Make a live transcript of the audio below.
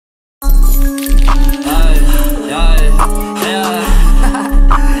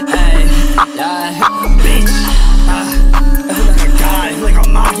Bitch, like a god, like a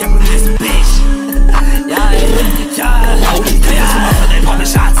Magi with this bitch. They poppin'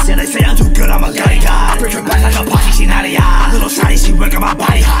 shots, yeah, they say I'm too good, I'm a gutty god. Break her back like a posse, she not a yacht. Little shawty, she working my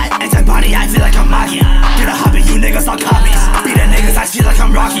body hot. Antibody, I feel like I'm Magi. Get a hobby, you niggas all copies. Beat the niggas, I feel like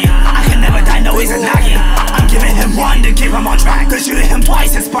I'm Rocky. I can never die, no, he's a Nagi. I'm giving him one to keep him on track. Then shooting him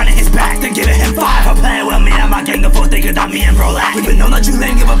twice and spinning his back. Then giving him 5 for playing with me. I'm not getting the full thinking that me and Rolex. We been known that you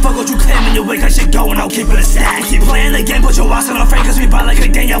lame, give a fuck what you claim. And you wake that shit going, I'll keep it a stack. We keep playing the game, put your ass on our frame. Cause we buy like a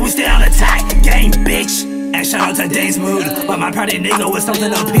game, yeah, we stay on attack. Game, bitch. And shout out to Dave's mood. But my party nigga was something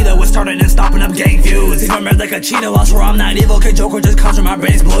up Peter was starting and stopping up gang views. If I'm red like a Cheeto, I'll swear I'm not evil. K Joker just comes from my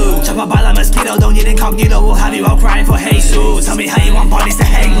brain's blue. Chop up by la mosquito, don't need incognito. We'll have you all crying for Jesus. Tell me how you want bodies to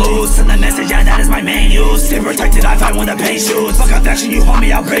hang loose. Send the message, yeah, that is my main use. Stay protected, I find when the pain shoots. Fuck affection, you hold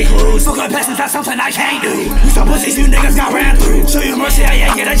me, I'll break loose. Fuck up peasants, that's something I can't do. You some pussies, you niggas got ran through. Show you mercy, I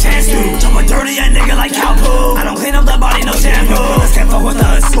ain't get a chance to. Jump a dirty a nigga like cow poo. I don't clean up the body, no shampoo. Brothers can't fuck with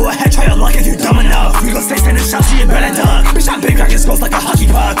us. Go ahead, try your luck if you dumb enough. We gon' stay standing shots, so you better duck. Bitch, I'm big, cracking skulls like a hockey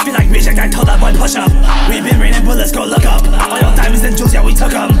puck. Feel like reject, I told that boy push up. We been raining bullets, go look up. All your diamonds and jewels, yeah, we took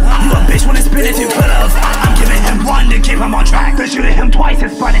them. You a bitch when it's spit if you could've. I'm giving him 1 to keep him on track. Then shooting him twice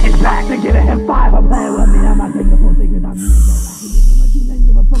and spinning his back. Then giving him 5 for playing with me. I'm not taking the full thing without me.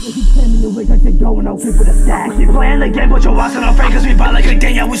 Going out with a stack. Keep playing the game, put your ass on our frame. Cause we buy like a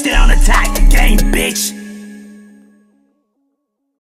game, yeah, we stay on attack. Game, bitch.